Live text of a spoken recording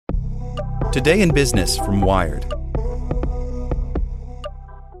Today in Business from Wired.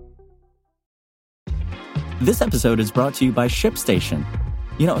 This episode is brought to you by ShipStation.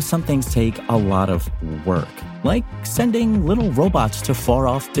 You know, some things take a lot of work, like sending little robots to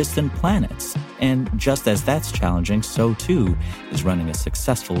far-off distant planets. And just as that's challenging, so too is running a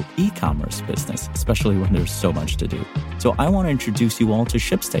successful e-commerce business, especially when there's so much to do. So I want to introduce you all to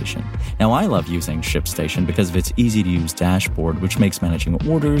ShipStation. Now, I love using ShipStation because of its easy-to-use dashboard, which makes managing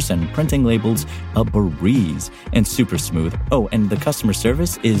orders and printing labels a breeze and super smooth. Oh, and the customer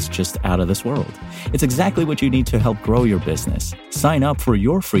service is just out of this world. It's exactly what you need to help grow your business. Sign up for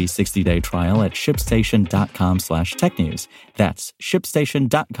your free 60-day trial at shipstation.com/technews. That's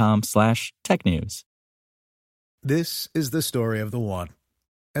shipstation.com/technews. This is the story of the one.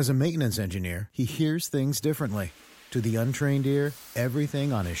 As a maintenance engineer, he hears things differently. To the untrained ear,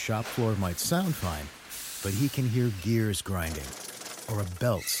 everything on his shop floor might sound fine, but he can hear gears grinding or a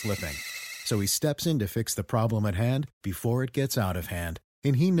belt slipping. So he steps in to fix the problem at hand before it gets out of hand.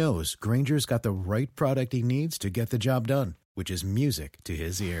 And he knows Grainger's got the right product he needs to get the job done, which is music to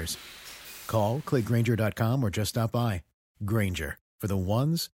his ears. Call, click Grainger.com, or just stop by. Grainger, for the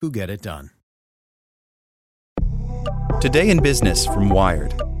ones who get it done. Today in Business from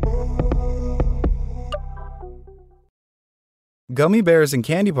Wired. Gummy bears and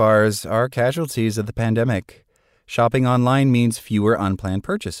candy bars are casualties of the pandemic. Shopping online means fewer unplanned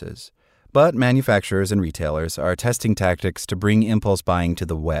purchases. But manufacturers and retailers are testing tactics to bring impulse buying to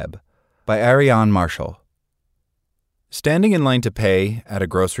the web. By Ariane Marshall. Standing in line to pay at a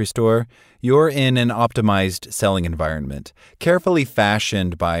grocery store, you're in an optimized selling environment, carefully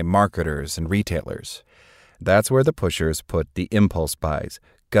fashioned by marketers and retailers. That's where the pushers put the impulse buys: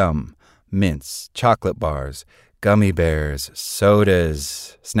 gum, mints, chocolate bars, gummy bears,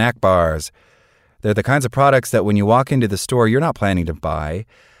 sodas, snack bars. They're the kinds of products that when you walk into the store, you're not planning to buy,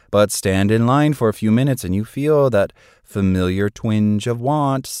 but stand in line for a few minutes and you feel that familiar twinge of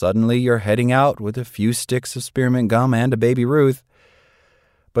want. Suddenly you're heading out with a few sticks of spearmint gum and a Baby Ruth.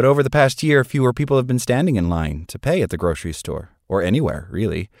 But over the past year, fewer people have been standing in line to pay at the grocery store, or anywhere,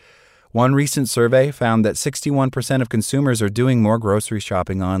 really. One recent survey found that 61% of consumers are doing more grocery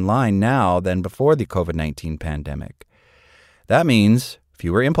shopping online now than before the COVID-19 pandemic. That means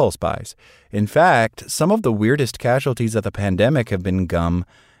fewer impulse buys. In fact, some of the weirdest casualties of the pandemic have been gum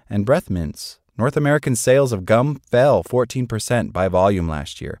and breath mints. North American sales of gum fell 14% by volume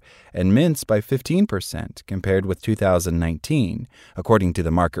last year, and mints by 15% compared with 2019, according to the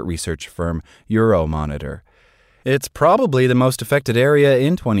market research firm Euromonitor. It's probably the most affected area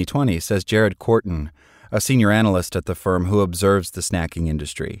in 2020, says Jared Corton, a senior analyst at the firm who observes the snacking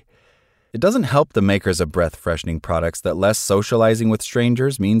industry. It doesn't help the makers of breath-freshening products that less socializing with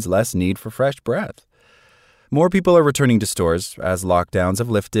strangers means less need for fresh breath. More people are returning to stores as lockdowns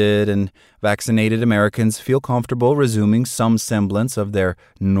have lifted and vaccinated Americans feel comfortable resuming some semblance of their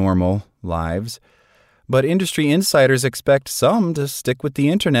normal lives. But industry insiders expect some to stick with the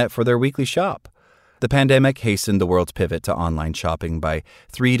internet for their weekly shop. The pandemic hastened the world's pivot to online shopping by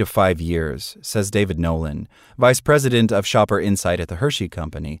 3 to 5 years, says David Nolan, vice president of Shopper Insight at the Hershey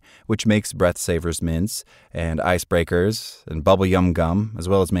Company, which makes Breath Savers mints and icebreakers and bubble yum gum, as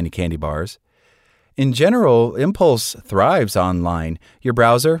well as many candy bars. In general, impulse thrives online. Your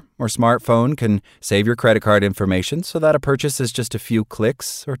browser or smartphone can save your credit card information so that a purchase is just a few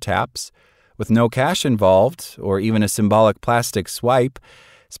clicks or taps. With no cash involved, or even a symbolic plastic swipe,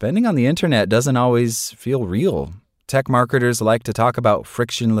 spending on the internet doesn't always feel real. Tech marketers like to talk about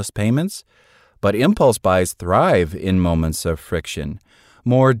frictionless payments, but impulse buys thrive in moments of friction.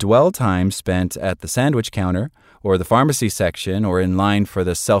 More dwell time spent at the sandwich counter or the pharmacy section or in line for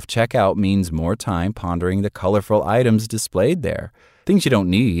the self-checkout means more time pondering the colorful items displayed there. Things you don't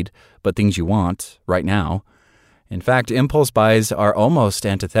need, but things you want right now. In fact, impulse buys are almost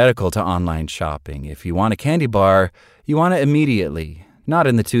antithetical to online shopping. If you want a candy bar, you want it immediately. Not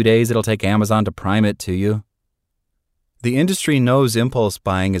in the 2 days it'll take Amazon to prime it to you. The industry knows impulse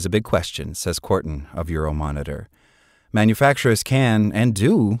buying is a big question, says Corton of Euromonitor. Manufacturers can, and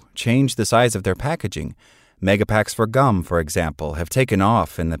do, change the size of their packaging. Megapacks for gum, for example, have taken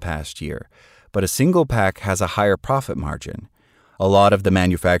off in the past year, but a single pack has a higher profit margin. A lot of the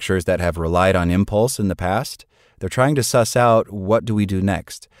manufacturers that have relied on impulse in the past, they're trying to suss out what do we do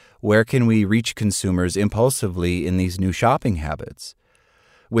next? Where can we reach consumers impulsively in these new shopping habits?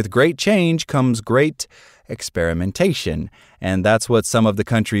 With great change comes great experimentation, and that's what some of the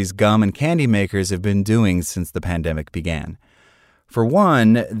country's gum and candy makers have been doing since the pandemic began. For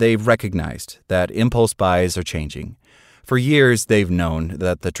one, they've recognized that impulse buys are changing. For years, they've known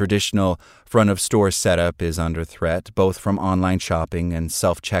that the traditional front-of-store setup is under threat, both from online shopping and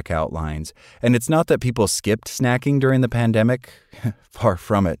self-checkout lines. And it's not that people skipped snacking during the pandemic. Far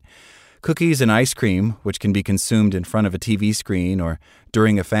from it. Cookies and ice cream, which can be consumed in front of a TV screen or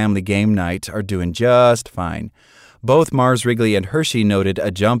during a family game night, are doing just fine. Both Mars Wrigley and Hershey noted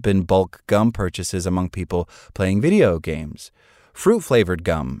a jump in bulk gum purchases among people playing video games. Fruit-flavored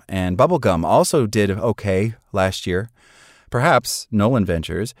gum and bubble gum also did okay last year. Perhaps, Nolan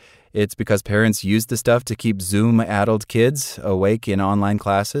ventures, it's because parents used the stuff to keep Zoom-addled kids awake in online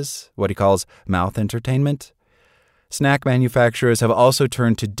classes, what he calls mouth entertainment. Snack manufacturers have also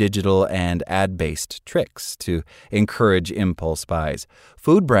turned to digital and ad-based tricks to encourage impulse buys.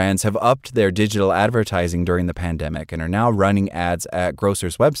 Food brands have upped their digital advertising during the pandemic and are now running ads at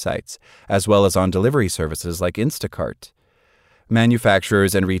grocers' websites, as well as on delivery services like Instacart.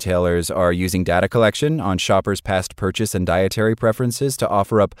 Manufacturers and retailers are using data collection on shoppers' past purchase and dietary preferences to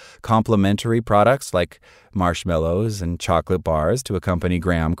offer up complementary products like marshmallows and chocolate bars to accompany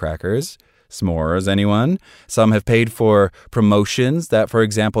graham crackers. S'mores, anyone? Some have paid for promotions that, for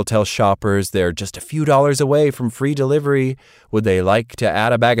example, tell shoppers they're just a few dollars away from free delivery. Would they like to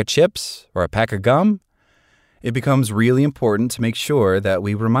add a bag of chips or a pack of gum? It becomes really important to make sure that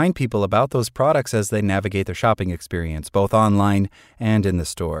we remind people about those products as they navigate their shopping experience, both online and in the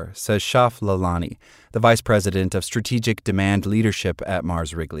store, says Shaf Lalani, the Vice President of Strategic Demand Leadership at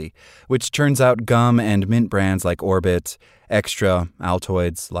Mars Wrigley, which turns out gum and mint brands like Orbit, Extra,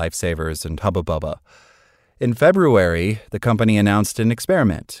 Altoids, Lifesavers, and Hubba Bubba. In February, the company announced an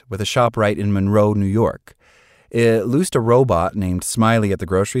experiment with a ShopRite in Monroe, New York. It loosed a robot named Smiley at the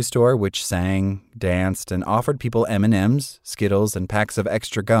grocery store, which sang, danced, and offered people M&Ms, Skittles, and packs of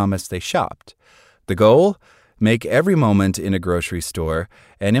extra gum as they shopped. The goal? Make every moment in a grocery store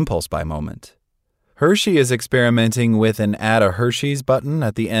an impulse buy moment. Hershey is experimenting with an Add a Hershey's button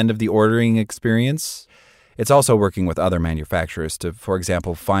at the end of the ordering experience. It's also working with other manufacturers to, for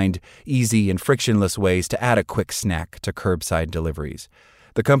example, find easy and frictionless ways to add a quick snack to curbside deliveries.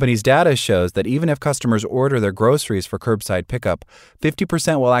 The company's data shows that even if customers order their groceries for curbside pickup,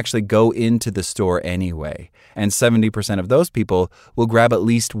 50% will actually go into the store anyway, and 70% of those people will grab at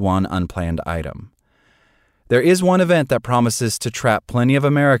least one unplanned item. There is one event that promises to trap plenty of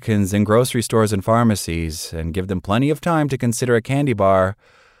Americans in grocery stores and pharmacies and give them plenty of time to consider a candy bar: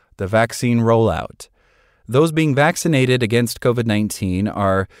 the vaccine rollout. Those being vaccinated against COVID-19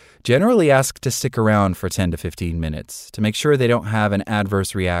 are generally asked to stick around for 10 to 15 minutes to make sure they don't have an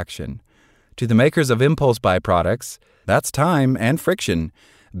adverse reaction. To the makers of impulse buy products, that's time and friction,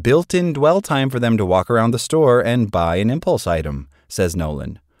 built-in dwell time for them to walk around the store and buy an impulse item, says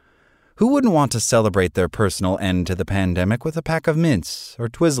Nolan. Who wouldn't want to celebrate their personal end to the pandemic with a pack of mints or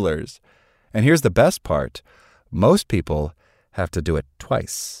Twizzlers? And here's the best part: most people have to do it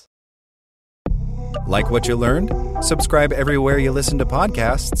twice. Like what you learned? Subscribe everywhere you listen to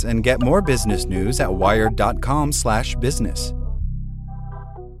podcasts and get more business news at wired.com/business.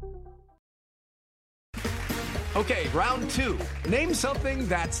 Okay, round two. Name something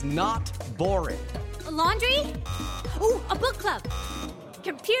that's not boring. A laundry? Ooh, a book club.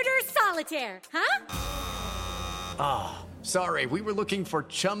 Computer solitaire, huh? Ah, sorry, we were looking for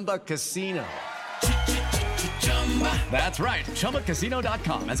Chumba Casino. That's right.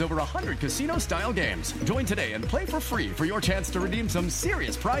 ChumbaCasino.com has over 100 casino-style games. Join today and play for free for your chance to redeem some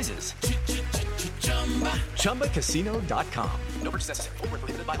serious prizes. ChumbaCasino.com. No purchase necessary. Void where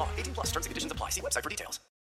prohibited by law. 18+ terms and conditions apply. See website for details.